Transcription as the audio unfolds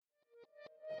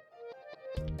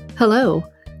Hello,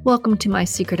 welcome to my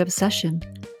secret obsession.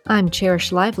 I'm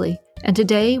Cherish Lively, and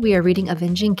today we are reading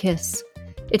Avenging Kiss.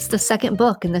 It's the second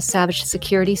book in the Savage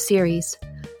Security series.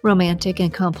 Romantic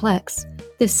and complex,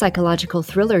 this psychological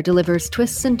thriller delivers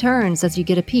twists and turns as you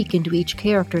get a peek into each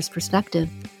character's perspective.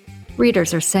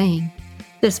 Readers are saying,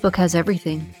 this book has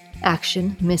everything: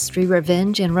 action, mystery,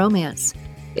 revenge, and romance.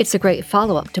 It's a great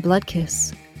follow-up to Blood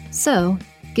Kiss. So,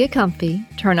 get comfy,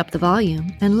 turn up the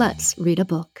volume, and let's read a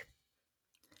book.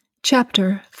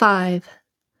 Chapter 5.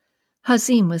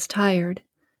 Hazeem was tired,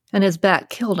 and his back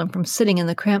killed him from sitting in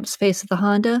the cramped space of the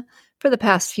Honda for the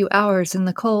past few hours in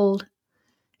the cold.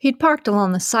 He'd parked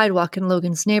along the sidewalk in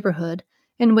Logan's neighborhood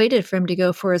and waited for him to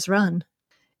go for his run.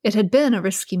 It had been a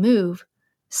risky move,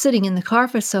 sitting in the car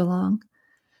for so long,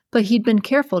 but he'd been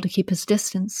careful to keep his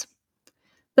distance.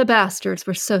 The bastards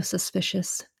were so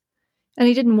suspicious, and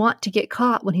he didn't want to get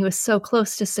caught when he was so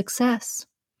close to success.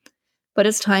 But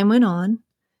as time went on,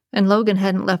 and Logan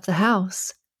hadn't left the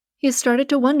house, he started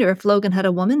to wonder if Logan had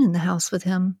a woman in the house with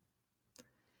him.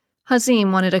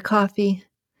 Hazeem wanted a coffee,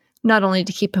 not only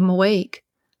to keep him awake,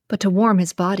 but to warm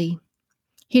his body.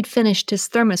 He'd finished his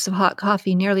thermos of hot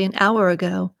coffee nearly an hour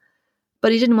ago,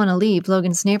 but he didn't want to leave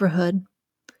Logan's neighborhood.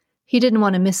 He didn't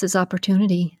want to miss his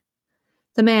opportunity.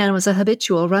 The man was a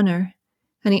habitual runner,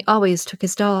 and he always took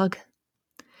his dog.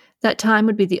 That time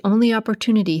would be the only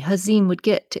opportunity Hazeem would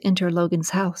get to enter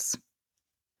Logan's house.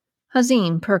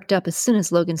 Hazeem perked up as soon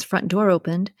as Logan's front door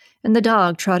opened, and the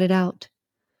dog trotted out.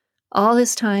 All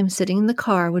his time sitting in the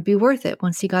car would be worth it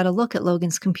once he got a look at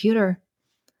Logan's computer.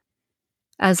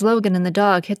 As Logan and the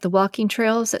dog hit the walking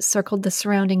trails that circled the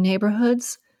surrounding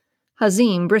neighborhoods,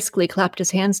 Hazeem briskly clapped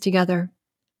his hands together.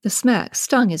 The smack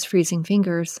stung his freezing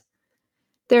fingers.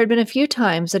 There had been a few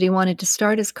times that he wanted to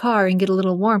start his car and get a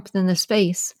little warmth in the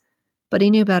space, but he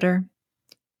knew better.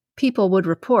 People would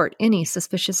report any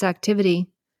suspicious activity,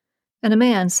 and a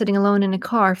man sitting alone in a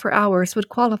car for hours would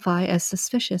qualify as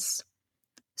suspicious.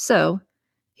 So,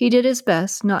 he did his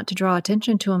best not to draw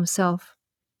attention to himself.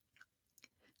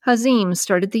 Hazeem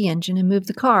started the engine and moved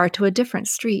the car to a different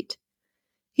street.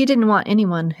 He didn't want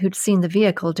anyone who'd seen the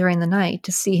vehicle during the night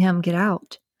to see him get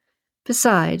out.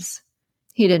 Besides,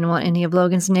 he didn't want any of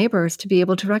Logan's neighbors to be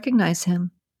able to recognize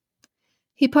him.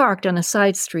 He parked on a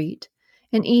side street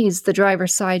and eased the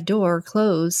driver's side door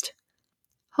closed,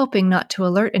 hoping not to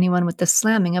alert anyone with the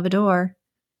slamming of a door.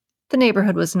 The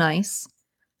neighborhood was nice,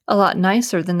 a lot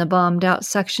nicer than the bombed-out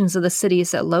sections of the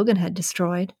cities that Logan had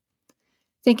destroyed.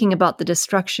 Thinking about the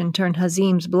destruction turned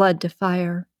Hazeem's blood to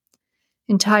fire.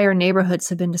 Entire neighborhoods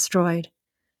had been destroyed,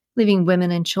 leaving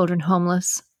women and children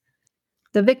homeless.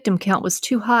 The victim count was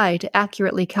too high to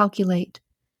accurately calculate.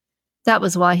 That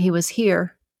was why he was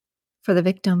here, for the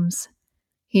victims.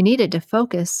 He needed to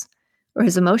focus, or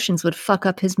his emotions would fuck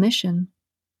up his mission.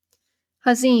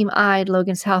 Hazeem eyed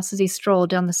Logan's house as he strolled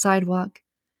down the sidewalk.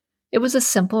 It was a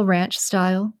simple ranch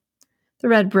style. The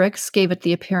red bricks gave it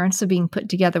the appearance of being put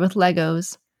together with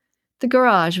Legos. The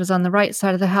garage was on the right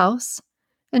side of the house,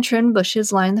 and trimmed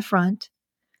bushes lined the front.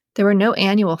 There were no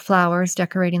annual flowers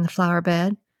decorating the flower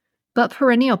bed, but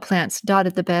perennial plants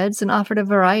dotted the beds and offered a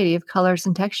variety of colors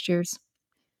and textures.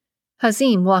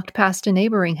 Hazeem walked past a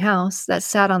neighboring house that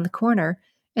sat on the corner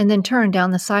and then turned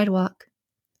down the sidewalk.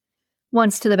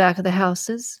 Once to the back of the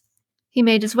houses, he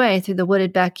made his way through the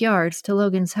wooded backyards to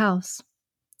Logan's house.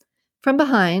 From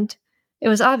behind, it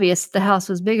was obvious that the house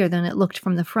was bigger than it looked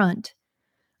from the front.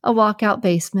 A walkout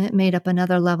basement made up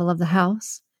another level of the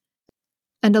house,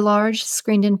 and a large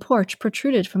screened-in porch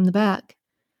protruded from the back.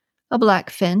 A black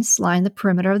fence lined the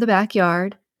perimeter of the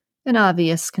backyard, an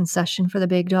obvious concession for the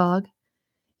big dog.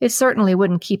 It certainly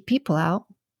wouldn't keep people out.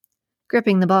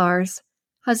 Gripping the bars,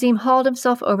 Hazeem hauled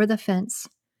himself over the fence.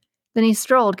 Then he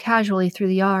strolled casually through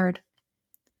the yard.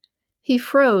 He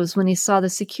froze when he saw the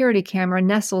security camera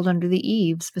nestled under the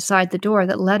eaves beside the door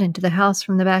that led into the house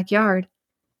from the backyard.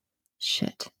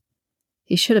 Shit.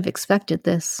 He should have expected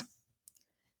this.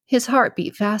 His heart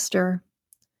beat faster.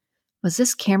 Was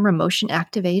this camera motion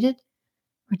activated,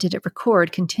 or did it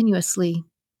record continuously?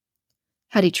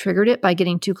 Had he triggered it by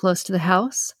getting too close to the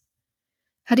house?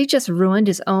 Had he just ruined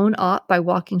his own op by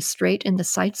walking straight in the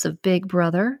sights of Big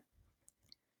Brother?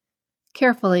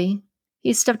 Carefully,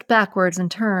 he stepped backwards and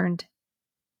turned.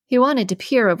 He wanted to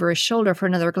peer over his shoulder for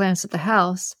another glance at the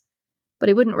house, but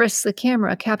he wouldn't risk the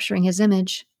camera capturing his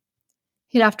image.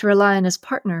 He'd have to rely on his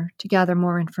partner to gather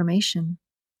more information.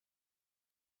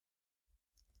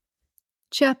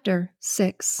 Chapter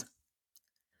 6.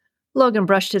 Logan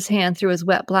brushed his hand through his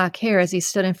wet black hair as he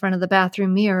stood in front of the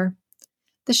bathroom mirror.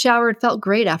 The shower had felt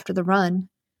great after the run.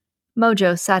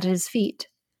 Mojo sat at his feet,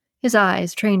 his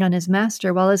eyes trained on his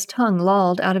master while his tongue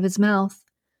lolled out of his mouth.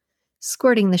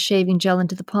 Squirting the shaving gel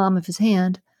into the palm of his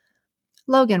hand,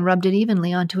 Logan rubbed it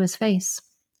evenly onto his face.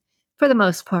 For the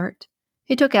most part,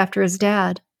 he took after his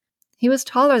dad. He was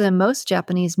taller than most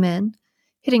Japanese men,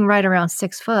 hitting right around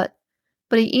 6 foot,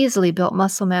 but he easily built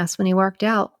muscle mass when he worked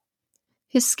out.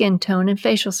 His skin tone and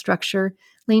facial structure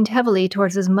leaned heavily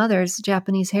towards his mother's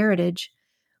Japanese heritage,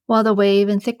 while the wave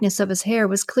and thickness of his hair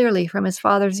was clearly from his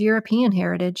father's European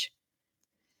heritage.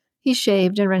 He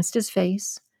shaved and rinsed his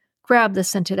face, grabbed the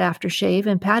scented aftershave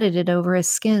and patted it over his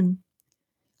skin.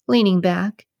 Leaning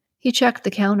back, he checked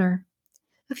the counter.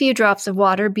 A few drops of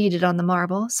water beaded on the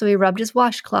marble, so he rubbed his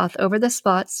washcloth over the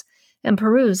spots and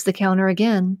perused the counter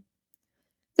again.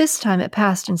 This time it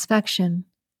passed inspection.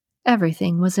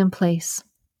 Everything was in place.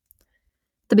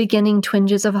 The beginning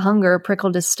twinges of hunger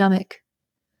prickled his stomach.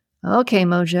 "Okay,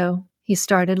 Mojo," he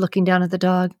started, looking down at the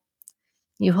dog.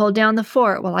 "You hold down the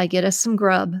fort while I get us some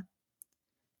grub."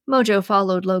 Mojo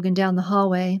followed Logan down the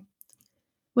hallway.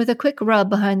 With a quick rub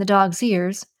behind the dog's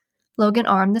ears, Logan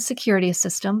armed the security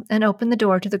system and opened the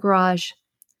door to the garage.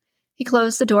 He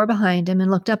closed the door behind him and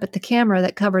looked up at the camera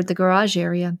that covered the garage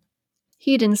area.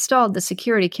 He'd installed the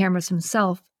security cameras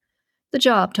himself. The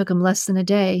job took him less than a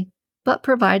day, but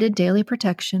provided daily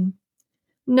protection.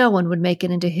 No one would make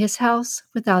it into his house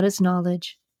without his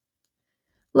knowledge.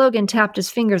 Logan tapped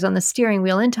his fingers on the steering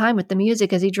wheel in time with the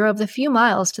music as he drove the few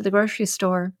miles to the grocery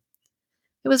store.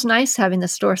 It was nice having the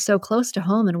store so close to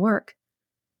home and work.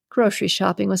 Grocery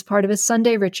shopping was part of his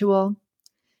Sunday ritual.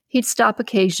 He'd stop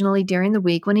occasionally during the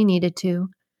week when he needed to,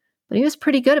 but he was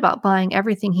pretty good about buying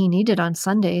everything he needed on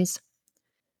Sundays.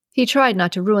 He tried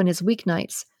not to ruin his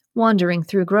weeknights, wandering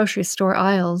through grocery store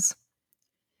aisles.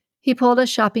 He pulled a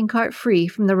shopping cart free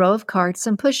from the row of carts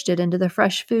and pushed it into the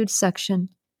fresh foods section.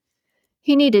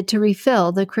 He needed to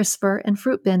refill the crisper and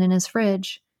fruit bin in his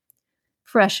fridge.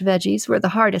 Fresh veggies were the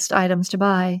hardest items to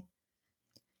buy.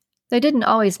 They didn't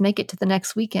always make it to the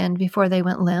next weekend before they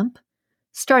went limp,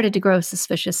 started to grow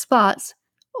suspicious spots,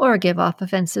 or give off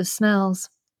offensive smells.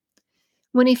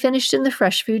 When he finished in the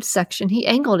fresh food section, he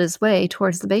angled his way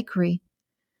towards the bakery.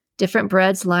 Different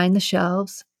breads lined the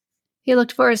shelves. He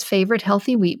looked for his favorite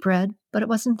healthy wheat bread, but it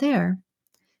wasn't there.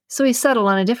 So he settled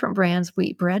on a different brand's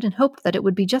wheat bread and hoped that it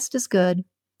would be just as good.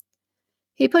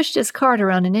 He pushed his cart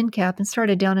around an end cap and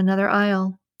started down another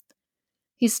aisle.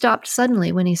 He stopped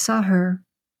suddenly when he saw her,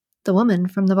 the woman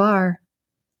from the bar.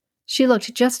 She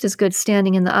looked just as good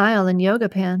standing in the aisle in yoga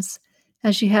pants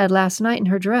as she had last night in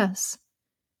her dress.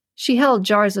 She held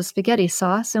jars of spaghetti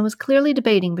sauce and was clearly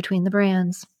debating between the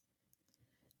brands.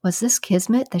 Was this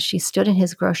kismet that she stood in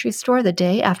his grocery store the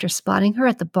day after spotting her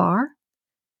at the bar?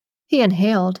 He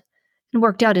inhaled and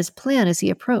worked out his plan as he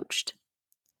approached.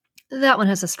 "That one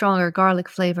has a stronger garlic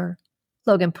flavor."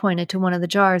 Logan pointed to one of the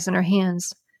jars in her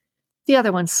hands. "The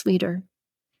other one's sweeter."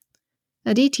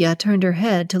 Aditya turned her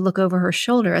head to look over her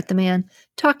shoulder at the man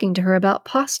talking to her about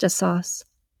pasta sauce.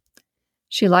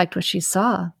 She liked what she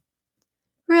saw.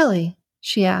 "Really?"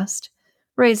 she asked,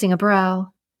 raising a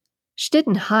brow. She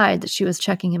didn't hide that she was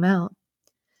checking him out.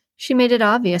 She made it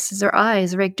obvious as her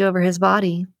eyes raked over his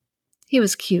body. He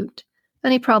was cute,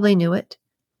 and he probably knew it.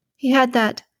 He had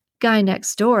that guy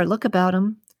next door look about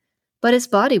him, but his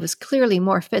body was clearly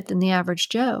more fit than the average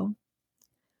Joe.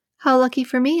 "How lucky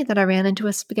for me that I ran into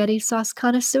a spaghetti sauce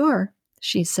connoisseur,"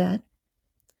 she said.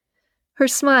 Her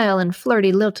smile and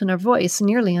flirty lilt in her voice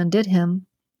nearly undid him.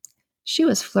 She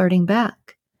was flirting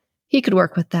back. He could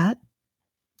work with that.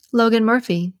 "Logan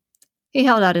Murphy." He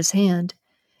held out his hand,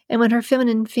 and when her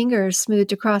feminine fingers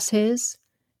smoothed across his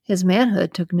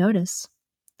manhood took notice.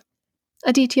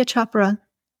 "Aditya Chopra,"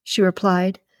 she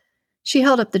replied. She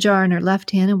held up the jar in her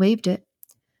left hand and waved it.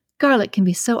 Garlic can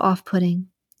be so off-putting.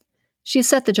 She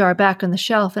set the jar back on the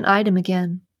shelf and eyed him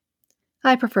again.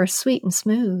 "I prefer sweet and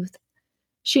smooth."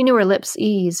 She knew her lips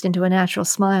eased into a natural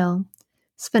smile.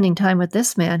 Spending time with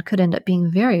this man could end up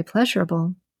being very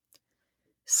pleasurable.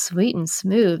 Sweet and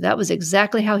smooth, that was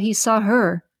exactly how he saw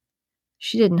her.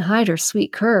 She didn't hide her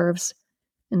sweet curves,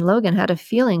 and Logan had a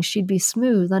feeling she'd be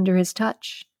smooth under his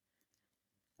touch.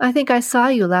 "I think I saw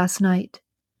you last night."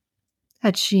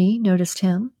 Had she noticed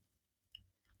him?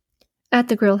 "At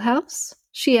the grill house?"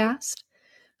 she asked.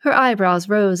 Her eyebrows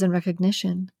rose in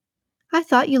recognition. "I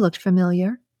thought you looked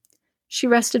familiar." She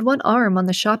rested one arm on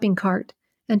the shopping cart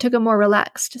and took a more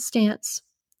relaxed stance.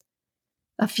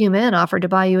 "A few men offered to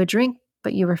buy you a drink,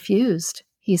 but you refused,"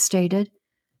 he stated.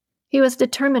 He was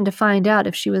determined to find out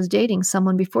if she was dating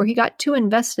someone before he got too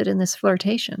invested in this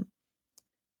flirtation.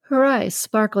 Her eyes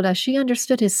sparkled as she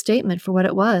understood his statement for what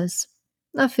it was,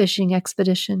 a fishing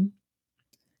expedition.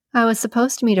 "I was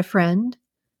supposed to meet a friend,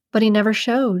 but he never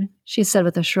showed," she said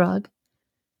with a shrug.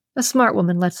 A smart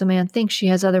woman lets a man think she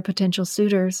has other potential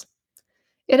suitors.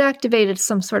 It activated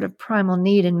some sort of primal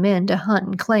need in men to hunt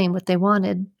and claim what they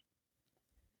wanted.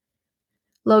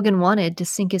 Logan wanted to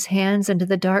sink his hands into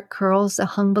the dark curls that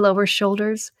hung below her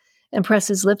shoulders and press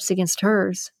his lips against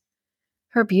hers.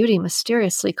 Her beauty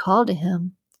mysteriously called to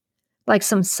him, like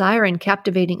some siren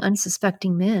captivating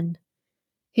unsuspecting men.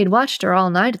 He'd watched her all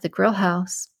night at the grill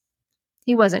house.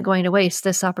 He wasn't going to waste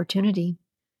this opportunity.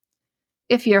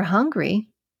 If you're hungry,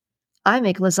 I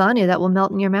make lasagna that will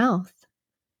melt in your mouth.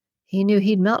 He knew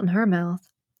he'd melt in her mouth.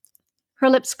 Her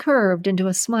lips curved into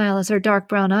a smile as her dark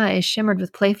brown eyes shimmered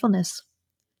with playfulness.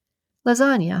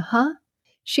 Lasagna, huh?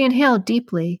 She inhaled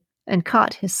deeply and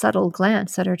caught his subtle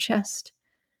glance at her chest.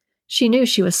 She knew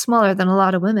she was smaller than a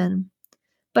lot of women,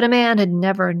 but a man had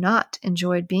never not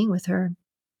enjoyed being with her.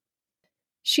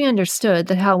 She understood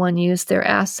that how one used their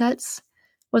assets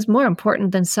was more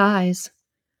important than size.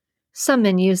 Some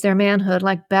men used their manhood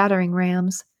like battering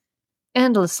rams,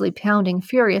 endlessly pounding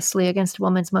furiously against a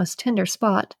woman's most tender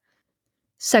spot.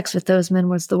 Sex with those men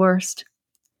was the worst.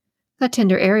 That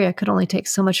tender area could only take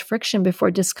so much friction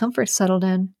before discomfort settled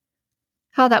in.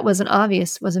 How that wasn't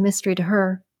obvious was a mystery to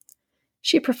her.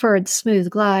 She preferred the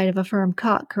smooth glide of a firm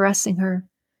cock caressing her,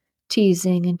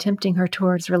 teasing and tempting her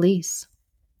towards release.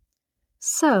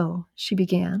 So, she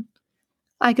began,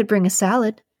 I could bring a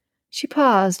salad. She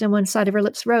paused, and one side of her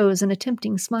lips rose in a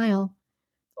tempting smile.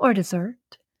 Or dessert.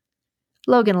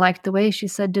 Logan liked the way she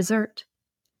said dessert,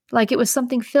 like it was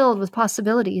something filled with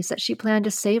possibilities that she planned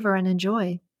to savor and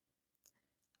enjoy.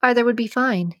 Either would be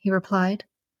fine, he replied.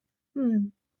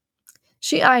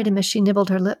 She eyed him as she nibbled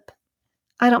her lip.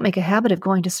 I don't make a habit of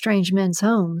going to strange men's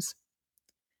homes.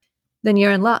 Then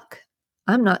you're in luck.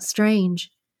 I'm not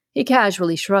strange. He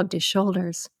casually shrugged his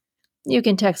shoulders. You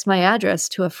can text my address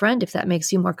to a friend if that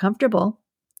makes you more comfortable.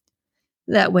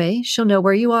 That way, she'll know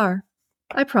where you are.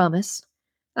 I promise.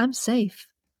 I'm safe.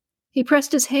 He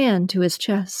pressed his hand to his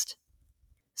chest.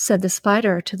 Said the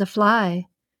spider to the fly,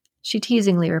 she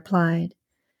teasingly replied.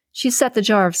 She set the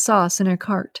jar of sauce in her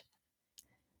cart.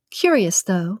 Curious,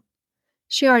 though.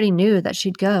 She already knew that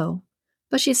she'd go,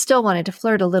 but she still wanted to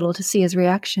flirt a little to see his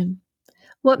reaction.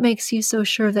 What makes you so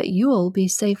sure that you'll be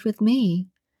safe with me?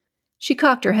 She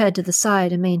cocked her head to the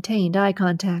side and maintained eye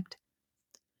contact.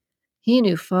 He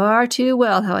knew far too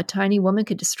well how a tiny woman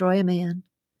could destroy a man.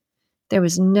 There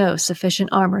was no sufficient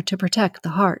armor to protect the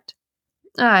heart.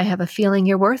 I have a feeling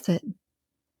you're worth it.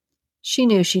 She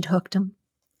knew she'd hooked him.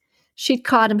 She'd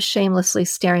caught him shamelessly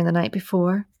staring the night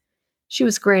before. She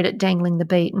was great at dangling the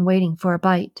bait and waiting for a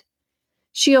bite.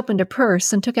 She opened her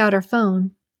purse and took out her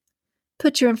phone.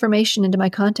 Put your information into my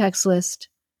contacts list.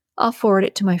 I'll forward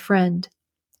it to my friend.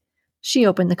 She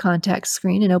opened the contacts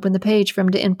screen and opened the page for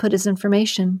him to input his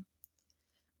information.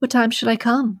 What time should I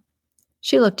come?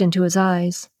 She looked into his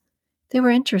eyes. They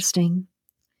were interesting.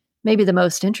 Maybe the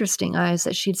most interesting eyes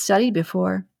that she'd studied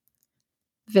before.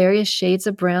 Various shades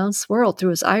of brown swirled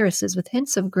through his irises with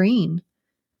hints of green.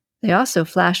 They also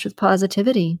flashed with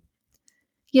positivity.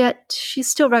 Yet she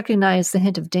still recognized the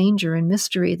hint of danger and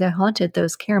mystery that haunted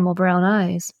those caramel brown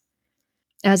eyes.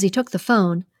 As he took the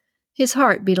phone, his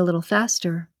heart beat a little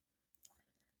faster.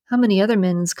 How many other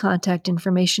men's contact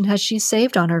information had she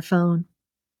saved on her phone?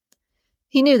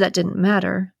 He knew that didn't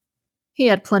matter. He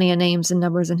had plenty of names and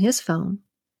numbers in his phone.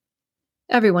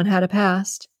 Everyone had a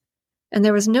past, and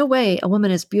there was no way a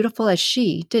woman as beautiful as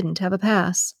she didn't have a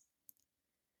past.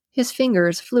 His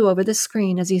fingers flew over the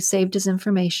screen as he saved his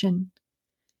information.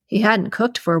 He hadn't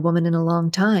cooked for a woman in a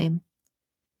long time.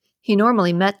 He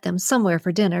normally met them somewhere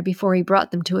for dinner before he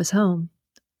brought them to his home.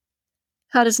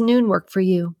 How does noon work for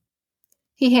you?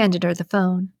 He handed her the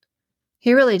phone.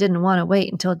 He really didn't want to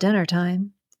wait until dinner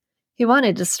time. He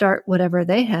wanted to start whatever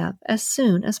they have as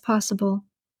soon as possible.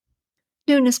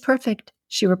 Noon is perfect,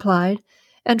 she replied,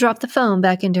 and dropped the phone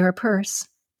back into her purse.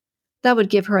 That would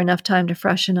give her enough time to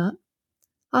freshen up.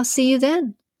 I'll see you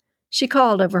then, she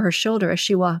called over her shoulder as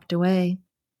she walked away.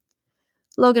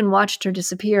 Logan watched her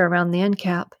disappear around the end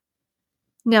cap.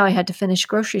 Now he had to finish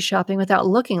grocery shopping without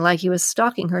looking like he was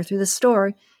stalking her through the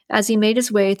store as he made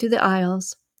his way through the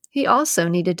aisles. He also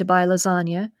needed to buy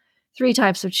lasagna, 3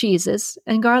 types of cheeses,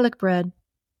 and garlic bread.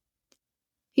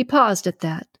 He paused at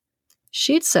that.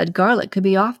 She'd said garlic could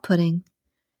be off-putting.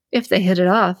 If they hit it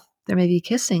off, there may be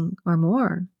kissing or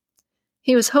more.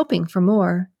 He was hoping for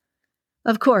more.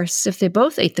 Of course, if they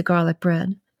both ate the garlic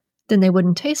bread, then they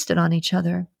wouldn't taste it on each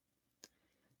other.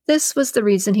 This was the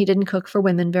reason he didn't cook for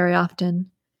women very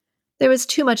often. There was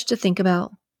too much to think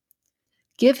about.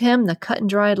 Give him the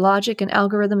cut-and-dried logic and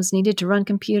algorithms needed to run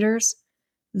computers.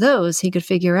 Those he could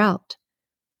figure out.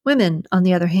 Women, on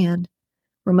the other hand,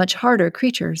 were much harder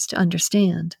creatures to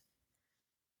understand.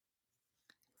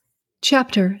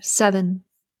 Chapter 7.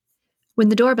 When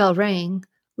the doorbell rang,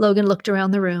 Logan looked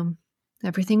around the room.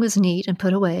 Everything was neat and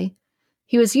put away.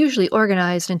 He was usually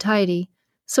organized and tidy,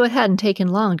 so it hadn't taken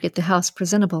long to get the house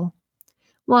presentable.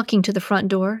 Walking to the front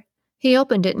door, he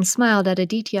opened it and smiled at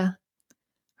Aditya.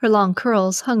 Her long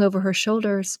curls hung over her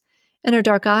shoulders, and her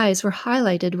dark eyes were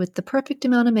highlighted with the perfect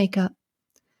amount of makeup.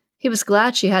 He was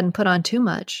glad she hadn't put on too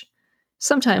much.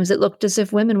 Sometimes it looked as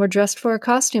if women were dressed for a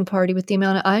costume party with the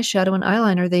amount of eyeshadow and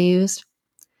eyeliner they used.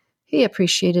 He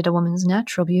appreciated a woman's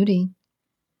natural beauty.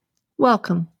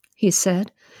 "Welcome," he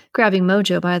said, grabbing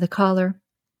Mojo by the collar.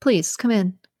 "Please, come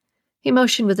in." He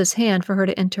motioned with his hand for her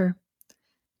to enter.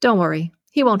 "Don't worry,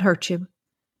 he won't hurt you.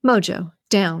 Mojo,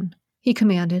 down," he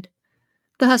commanded.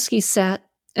 The husky sat,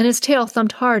 and his tail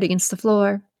thumped hard against the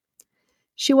floor.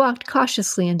 She walked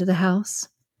cautiously into the house.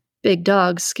 Big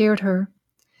dogs scared her.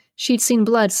 She'd seen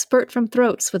blood spurt from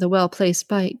throats with a well-placed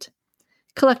bite.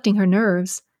 Collecting her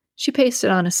nerves, she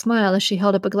pasted on a smile as she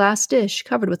held up a glass dish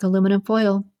covered with aluminum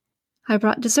foil. "I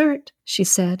brought dessert," she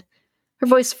said, her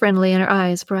voice friendly and her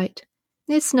eyes bright.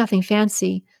 "It's nothing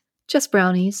fancy, just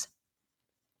brownies."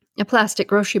 A plastic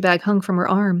grocery bag hung from her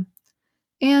arm.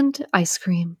 "And ice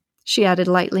cream," she added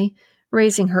lightly,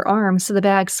 raising her arm so the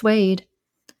bag swayed.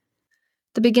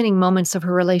 The beginning moments of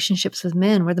her relationships with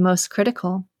men were the most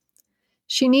critical.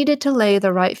 She needed to lay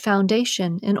the right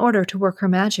foundation in order to work her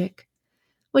magic,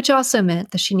 which also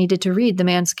meant that she needed to read the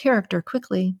man's character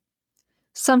quickly.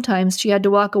 Sometimes she had to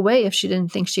walk away if she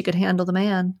didn't think she could handle the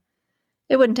man.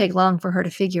 It wouldn't take long for her to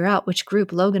figure out which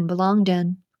group Logan belonged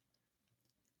in.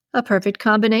 "A perfect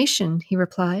combination," he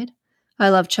replied. "I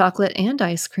love chocolate and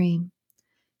ice cream."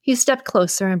 He stepped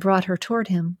closer and brought her toward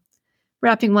him.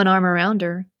 Wrapping one arm around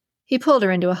her, he pulled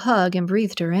her into a hug and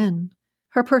breathed her in.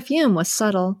 Her perfume was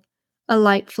subtle, a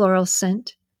light floral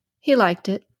scent. He liked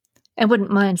it, and wouldn't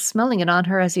mind smelling it on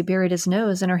her as he buried his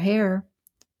nose in her hair.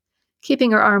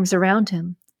 Keeping her arms around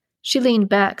him, she leaned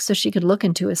back so she could look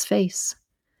into his face.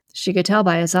 She could tell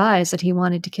by his eyes that he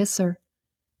wanted to kiss her,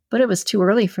 but it was too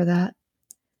early for that.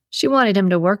 She wanted him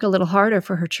to work a little harder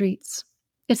for her treats.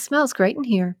 "It smells great in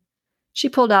here." She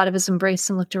pulled out of his embrace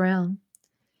and looked around.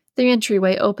 The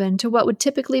entryway opened to what would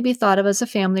typically be thought of as a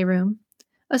family room.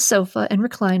 A sofa and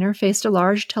recliner faced a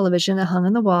large television that hung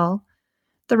on the wall.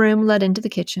 The room led into the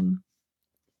kitchen.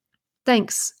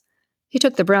 "Thanks." He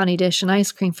took the brownie dish and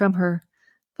ice cream from her.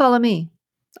 "Follow me.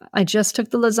 I just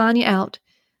took the lasagna out.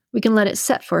 We can let it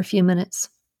set for a few minutes."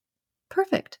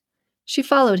 "Perfect." She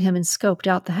followed him and scoped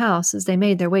out the house as they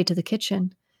made their way to the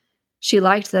kitchen. She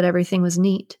liked that everything was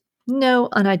neat. No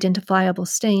unidentifiable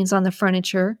stains on the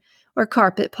furniture or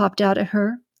carpet popped out at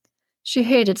her. She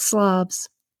hated slobs.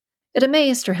 It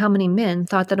amazed her how many men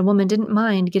thought that a woman didn't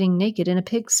mind getting naked in a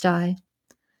pigsty.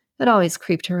 It always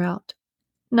creeped her out,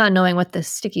 not knowing what the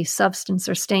sticky substance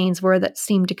or stains were that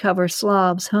seemed to cover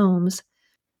slobs' homes.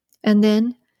 And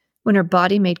then, when her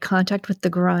body made contact with the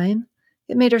grime,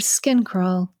 it made her skin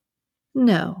crawl.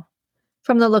 No.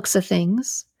 From the looks of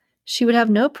things, she would have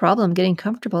no problem getting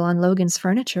comfortable on Logan's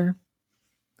furniture.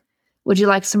 "Would you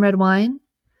like some red wine?"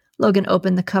 Logan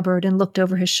opened the cupboard and looked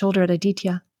over his shoulder at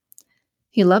Aditya.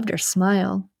 He loved her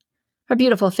smile. Her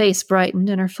beautiful face brightened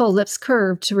and her full lips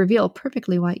curved to reveal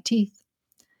perfectly white teeth.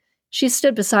 She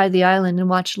stood beside the island and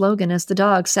watched Logan as the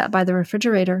dog sat by the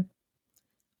refrigerator.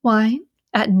 "Wine?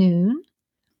 At noon?"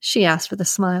 she asked with a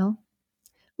smile.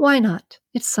 "Why not?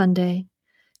 It's Sunday."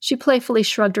 She playfully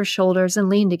shrugged her shoulders and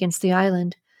leaned against the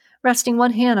island, resting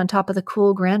one hand on top of the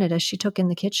cool granite as she took in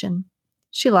the kitchen.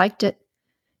 She liked it.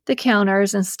 The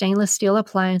counters and stainless steel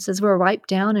appliances were wiped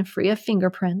down and free of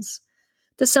fingerprints.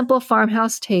 The simple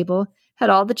farmhouse table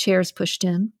had all the chairs pushed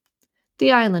in.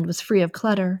 The island was free of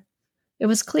clutter. It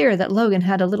was clear that Logan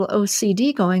had a little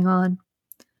OCD going on.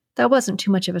 That wasn't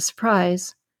too much of a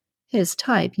surprise. His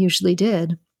type usually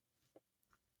did.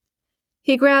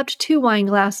 He grabbed 2 wine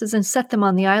glasses and set them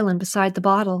on the island beside the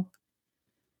bottle.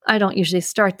 "I don't usually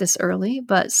start this early,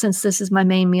 but since this is my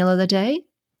main meal of the day,"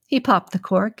 he popped the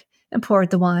cork and poured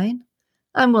the wine.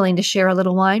 "I'm willing to share a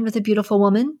little wine with a beautiful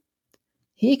woman."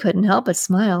 He couldn't help but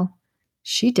smile.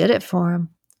 She did it for him.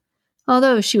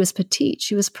 Although she was petite,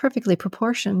 she was perfectly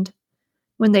proportioned.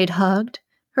 When they'd hugged,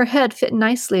 her head fit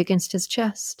nicely against his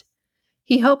chest.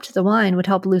 He hoped the wine would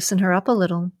help loosen her up a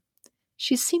little.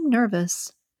 She seemed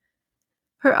nervous.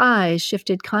 Her eyes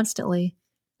shifted constantly,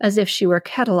 as if she were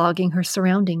cataloging her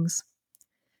surroundings.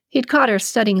 He'd caught her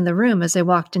studying the room as they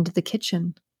walked into the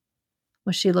kitchen.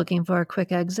 Was she looking for a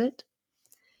quick exit?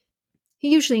 He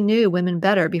usually knew women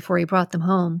better before he brought them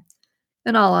home.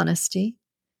 In all honesty,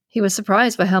 he was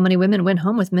surprised by how many women went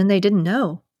home with men they didn't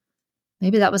know.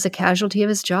 Maybe that was a casualty of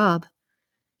his job.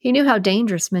 He knew how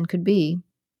dangerous men could be,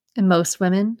 and most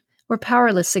women were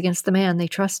powerless against the man they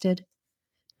trusted.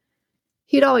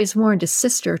 He'd always warned his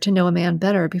sister to know a man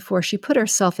better before she put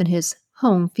herself in his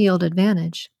home field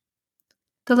advantage.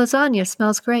 The lasagna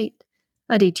smells great.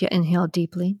 Aditya inhaled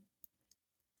deeply.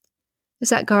 Is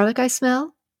that garlic I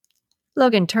smell?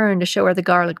 Logan turned to show her the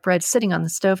garlic bread sitting on the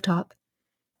stovetop.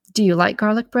 Do you like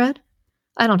garlic bread?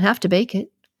 I don't have to bake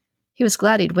it. He was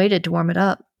glad he'd waited to warm it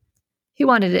up. He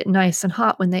wanted it nice and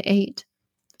hot when they ate.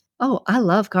 Oh, I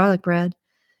love garlic bread.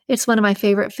 It's one of my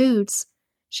favorite foods.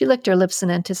 She licked her lips in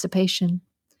anticipation.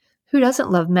 Who doesn't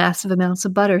love massive amounts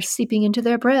of butter seeping into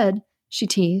their bread? She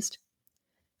teased.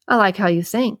 I like how you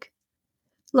think.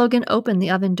 Logan opened the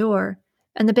oven door,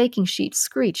 and the baking sheet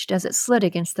screeched as it slid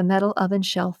against the metal oven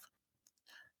shelf.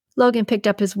 Logan picked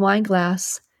up his wine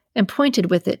glass and pointed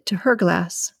with it to her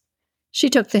glass. She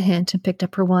took the hint and picked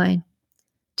up her wine.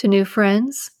 To new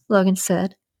friends, Logan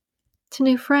said. To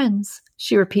new friends,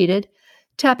 she repeated,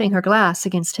 tapping her glass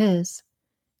against his.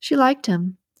 She liked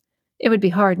him. It would be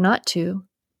hard not to.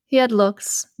 He had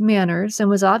looks, manners, and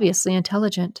was obviously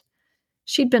intelligent.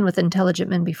 She'd been with intelligent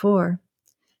men before,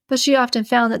 but she often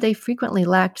found that they frequently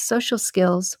lacked social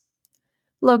skills.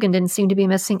 Logan didn't seem to be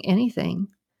missing anything,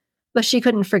 but she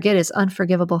couldn't forget his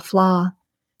unforgivable flaw.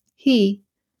 He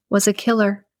was a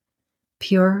killer,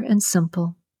 pure and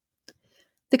simple.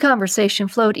 The conversation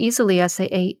flowed easily as they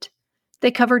ate.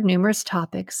 They covered numerous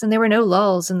topics, and there were no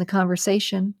lulls in the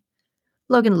conversation.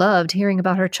 Logan loved hearing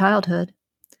about her childhood.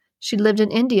 She'd lived in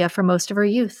India for most of her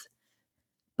youth,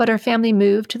 but her family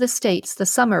moved to the States the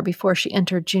summer before she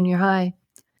entered junior high.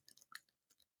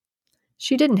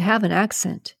 She didn't have an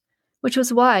accent, which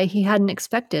was why he hadn't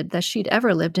expected that she'd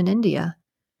ever lived in India.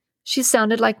 She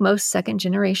sounded like most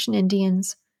second-generation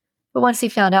Indians, but once he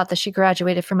found out that she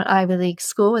graduated from an Ivy League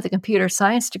school with a computer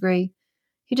science degree,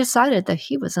 he decided that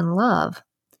he was in love.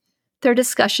 Their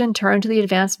discussion turned to the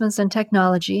advancements in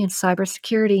technology and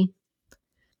cybersecurity.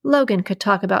 Logan could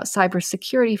talk about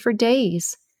cybersecurity for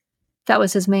days. That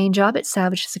was his main job at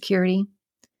Savage Security.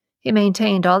 He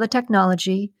maintained all the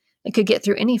technology and could get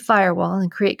through any firewall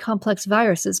and create complex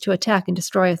viruses to attack and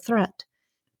destroy a threat.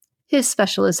 His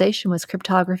specialization was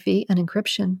cryptography and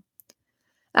encryption.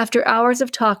 After hours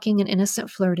of talking and innocent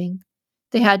flirting,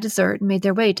 they had dessert and made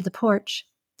their way to the porch.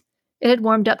 It had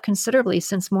warmed up considerably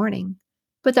since morning,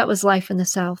 but that was life in the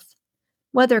South.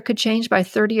 Weather could change by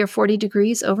 30 or 40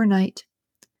 degrees overnight.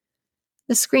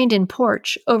 The screened-in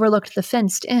porch overlooked the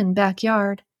fenced-in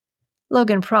backyard.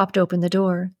 Logan propped open the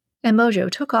door, and Mojo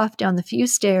took off down the few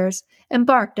stairs and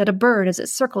barked at a bird as it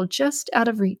circled just out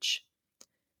of reach.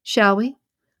 Shall we?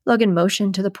 Logan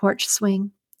motioned to the porch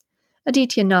swing.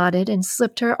 Aditya nodded and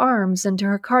slipped her arms into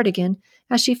her cardigan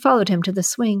as she followed him to the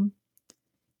swing.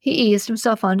 He eased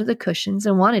himself onto the cushions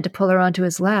and wanted to pull her onto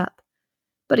his lap,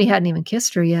 but he hadn't even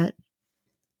kissed her yet.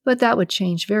 But that would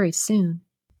change very soon.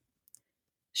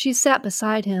 She sat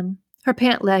beside him, her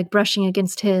pant leg brushing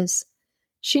against his.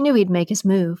 She knew he'd make his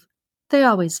move. They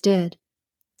always did.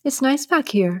 It's nice back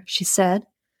here, she said.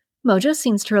 Mojo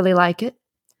seems to really like it.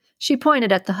 She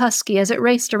pointed at the husky as it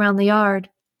raced around the yard.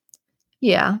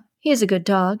 Yeah, he's a good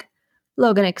dog.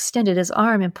 Logan extended his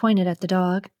arm and pointed at the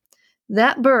dog.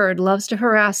 That bird loves to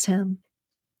harass him.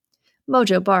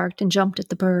 Mojo barked and jumped at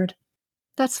the bird.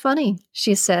 That's funny,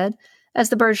 she said, as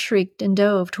the bird shrieked and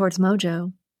dove towards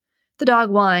Mojo. The dog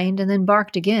whined and then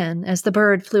barked again as the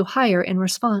bird flew higher in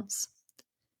response.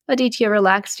 Aditya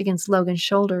relaxed against Logan's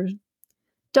shoulder.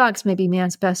 Dogs may be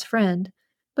man's best friend,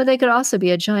 but they could also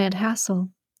be a giant hassle.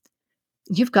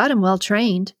 You've got him well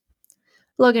trained.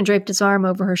 Logan draped his arm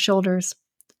over her shoulders.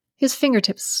 His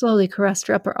fingertips slowly caressed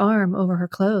her upper arm over her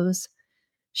clothes.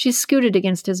 She scooted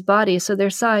against his body so their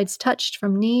sides touched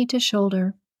from knee to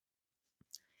shoulder.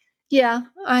 Yeah,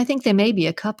 I think they may be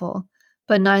a couple,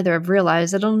 but neither have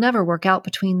realized it'll never work out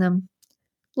between them,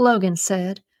 Logan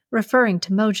said, referring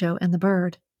to Mojo and the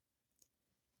bird.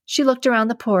 She looked around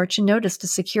the porch and noticed a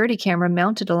security camera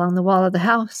mounted along the wall of the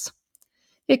house.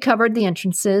 It covered the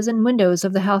entrances and windows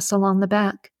of the house along the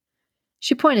back.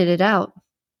 She pointed it out.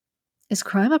 Is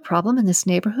crime a problem in this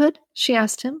neighborhood? She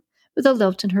asked him, with a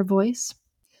lilt in her voice.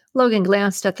 Logan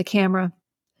glanced at the camera.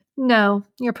 No,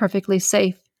 you're perfectly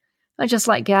safe. I just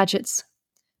like gadgets.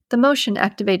 The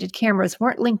motion-activated cameras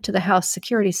weren't linked to the house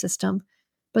security system,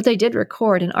 but they did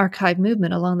record and archive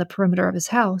movement along the perimeter of his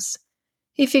house.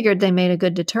 He figured they made a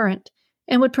good deterrent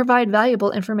and would provide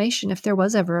valuable information if there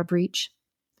was ever a breach.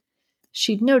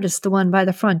 She'd noticed the one by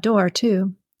the front door,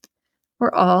 too.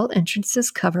 Were all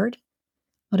entrances covered?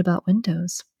 What about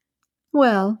windows?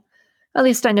 Well, at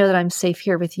least I know that I'm safe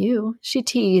here with you, she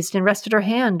teased and rested her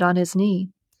hand on his knee.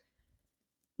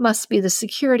 Must be the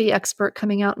security expert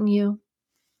coming out in you.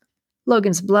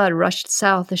 Logan's blood rushed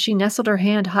south as she nestled her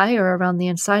hand higher around the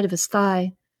inside of his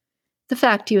thigh. The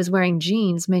fact he was wearing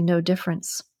jeans made no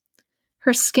difference.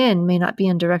 Her skin may not be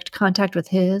in direct contact with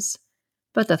his,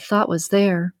 but the thought was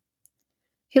there.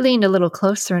 He leaned a little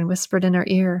closer and whispered in her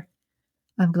ear,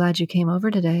 "I'm glad you came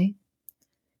over today."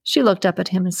 She looked up at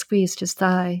him and squeezed his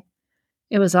thigh.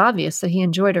 It was obvious that he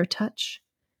enjoyed her touch.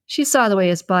 She saw the way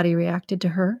his body reacted to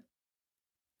her.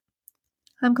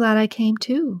 "I'm glad I came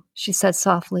too," she said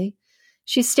softly.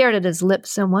 She stared at his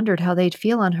lips and wondered how they'd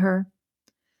feel on her.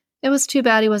 It was too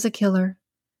bad he was a killer.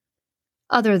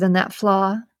 Other than that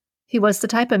flaw, he was the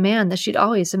type of man that she'd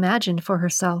always imagined for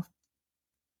herself.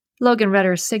 Logan read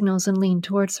her signals and leaned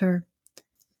towards her.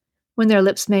 When their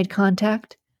lips made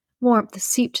contact, warmth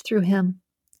seeped through him.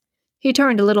 He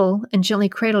turned a little and gently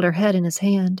cradled her head in his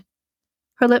hand.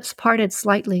 Her lips parted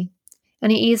slightly,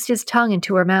 and he eased his tongue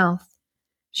into her mouth.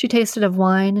 She tasted of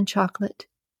wine and chocolate.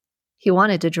 He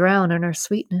wanted to drown in her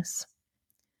sweetness.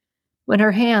 When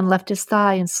her hand left his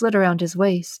thigh and slid around his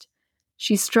waist,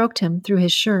 she stroked him through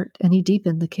his shirt, and he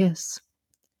deepened the kiss.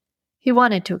 He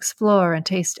wanted to explore and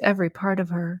taste every part of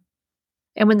her,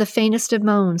 and when the faintest of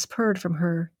moans purred from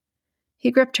her,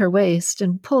 he gripped her waist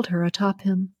and pulled her atop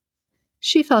him.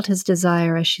 She felt his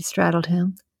desire as she straddled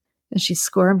him, and she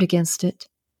squirmed against it.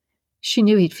 She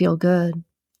knew he'd feel good.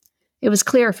 It was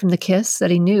clear from the kiss that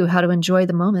he knew how to enjoy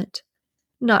the moment,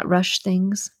 not rush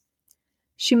things.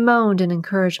 She moaned in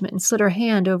encouragement and slid her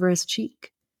hand over his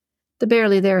cheek. The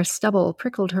barely there stubble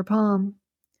prickled her palm.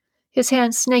 His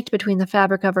hand snaked between the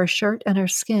fabric of her shirt and her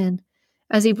skin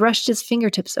as he brushed his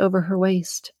fingertips over her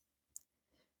waist.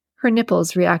 Her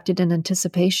nipples reacted in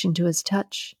anticipation to his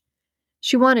touch.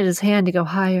 She wanted his hand to go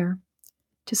higher,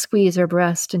 to squeeze her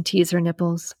breast and tease her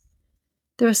nipples.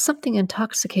 There was something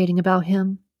intoxicating about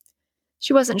him.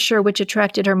 She wasn't sure which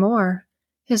attracted her more,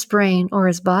 his brain or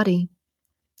his body.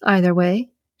 Either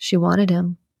way, she wanted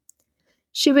him.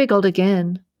 She wiggled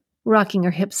again, rocking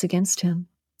her hips against him.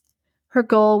 Her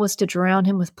goal was to drown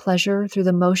him with pleasure through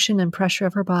the motion and pressure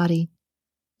of her body.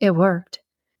 It worked.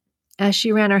 As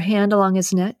she ran her hand along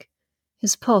his neck,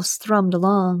 his pulse thrummed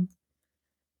along.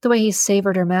 The way he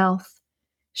savored her mouth,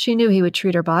 she knew he would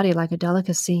treat her body like a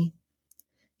delicacy.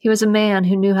 He was a man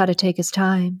who knew how to take his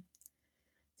time.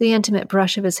 The intimate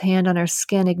brush of his hand on her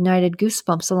skin ignited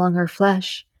goosebumps along her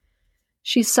flesh.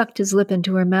 She sucked his lip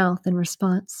into her mouth in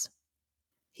response.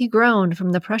 He groaned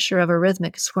from the pressure of her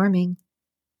rhythmic squirming.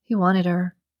 He wanted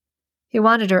her. He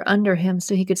wanted her under him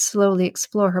so he could slowly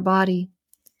explore her body.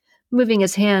 Moving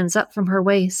his hands up from her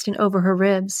waist and over her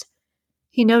ribs,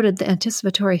 he noted the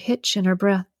anticipatory hitch in her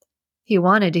breath. He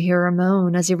wanted to hear her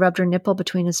moan as he rubbed her nipple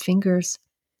between his fingers.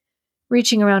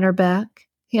 Reaching around her back,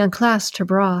 he unclasped her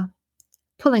bra.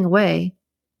 Pulling away,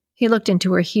 he looked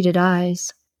into her heated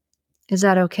eyes. "Is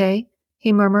that okay?"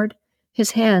 he murmured,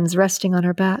 his hands resting on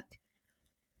her back.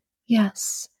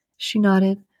 "Yes," she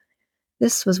nodded.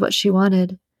 This was what she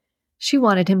wanted. She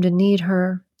wanted him to need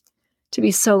her, to be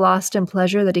so lost in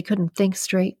pleasure that he couldn't think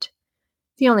straight.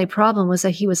 The only problem was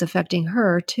that he was affecting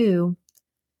her, too.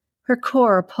 Her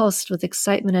core pulsed with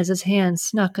excitement as his hand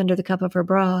snuck under the cup of her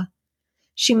bra.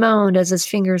 She moaned as his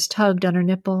fingers tugged on her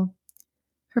nipple.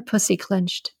 Her pussy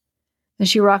clenched, and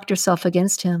she rocked herself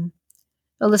against him,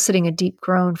 eliciting a deep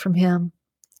groan from him.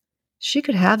 She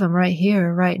could have him right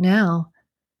here, right now,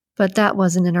 but that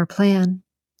wasn't in her plan.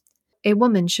 A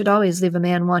woman should always leave a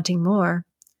man wanting more.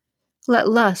 Let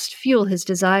lust fuel his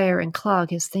desire and clog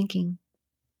his thinking.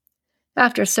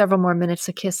 After several more minutes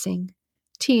of kissing,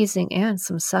 teasing, and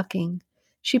some sucking,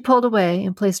 she pulled away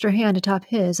and placed her hand atop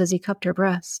his as he cupped her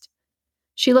breast.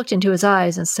 She looked into his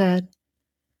eyes and said,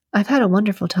 "I've had a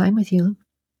wonderful time with you."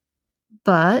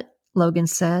 "But," Logan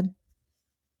said.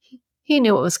 He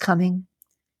knew it was coming.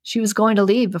 She was going to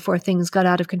leave before things got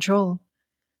out of control.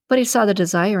 But he saw the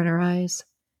desire in her eyes.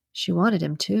 She wanted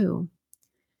him too.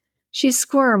 She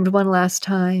squirmed one last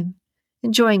time,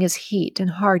 enjoying his heat and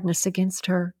hardness against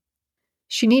her.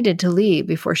 She needed to leave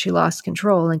before she lost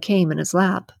control and came in his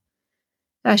lap.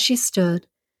 As she stood,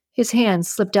 his hand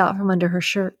slipped out from under her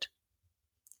shirt.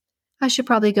 "I should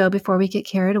probably go before we get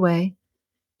carried away."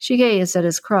 She gazed at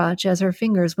his crotch as her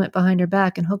fingers went behind her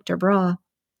back and hooked her bra.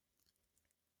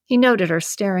 He noted her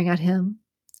staring at him,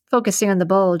 focusing on the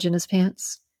bulge in his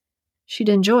pants. She'd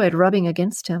enjoyed rubbing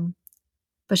against him.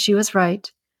 But she was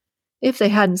right. If they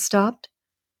hadn't stopped,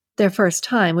 their first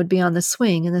time would be on the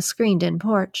swing in the screened-in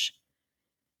porch.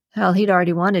 Hell, he'd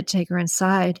already wanted to take her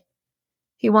inside.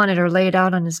 He wanted her laid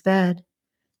out on his bed.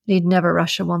 He'd never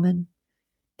rush a woman.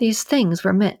 These things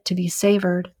were meant to be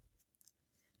savored.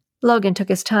 Logan took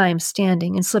his time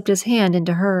standing and slipped his hand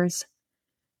into hers.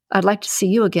 "I'd like to see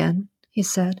you again," he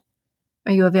said.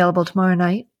 "Are you available tomorrow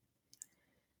night?"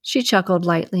 She chuckled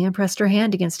lightly and pressed her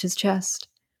hand against his chest.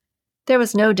 There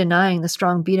was no denying the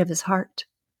strong beat of his heart.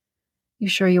 "You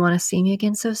sure you want to see me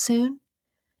again so soon?"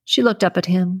 She looked up at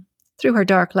him, through her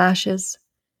dark lashes.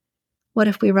 "What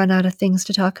if we run out of things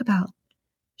to talk about?"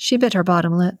 She bit her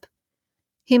bottom lip.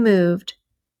 He moved,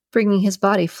 bringing his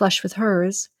body flush with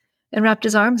hers, and wrapped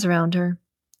his arms around her.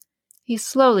 He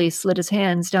slowly slid his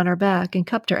hands down her back and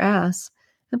cupped her ass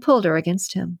and pulled her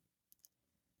against him.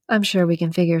 "I'm sure we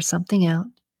can figure something out,"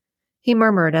 he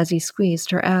murmured as he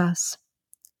squeezed her ass.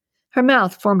 Her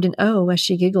mouth formed an O as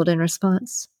she giggled in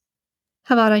response.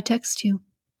 "How about I text you?"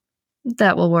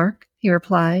 "That will work," he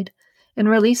replied, and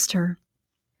released her.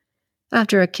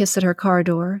 After a kiss at her car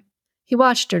door, he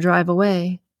watched her drive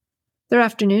away. Their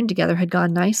afternoon together had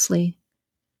gone nicely,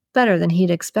 better than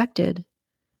he'd expected,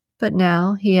 but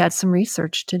now he had some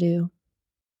research to do.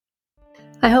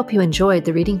 I hope you enjoyed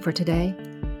the reading for today.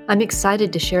 I'm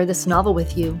excited to share this novel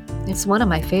with you. It's one of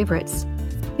my favorites.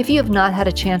 If you have not had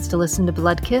a chance to listen to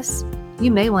Blood Kiss,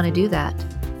 you may want to do that.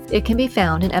 It can be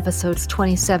found in episodes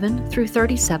 27 through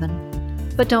 37.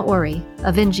 But don't worry,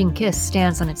 Avenging Kiss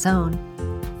stands on its own.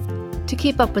 To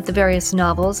keep up with the various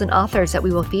novels and authors that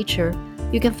we will feature,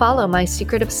 you can follow My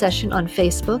Secret Obsession on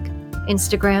Facebook,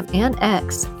 Instagram, and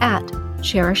X at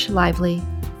Cherish Lively,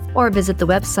 or visit the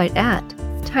website at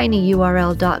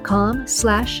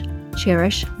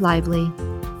tinyurl.com/cherishlively.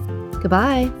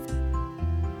 Goodbye.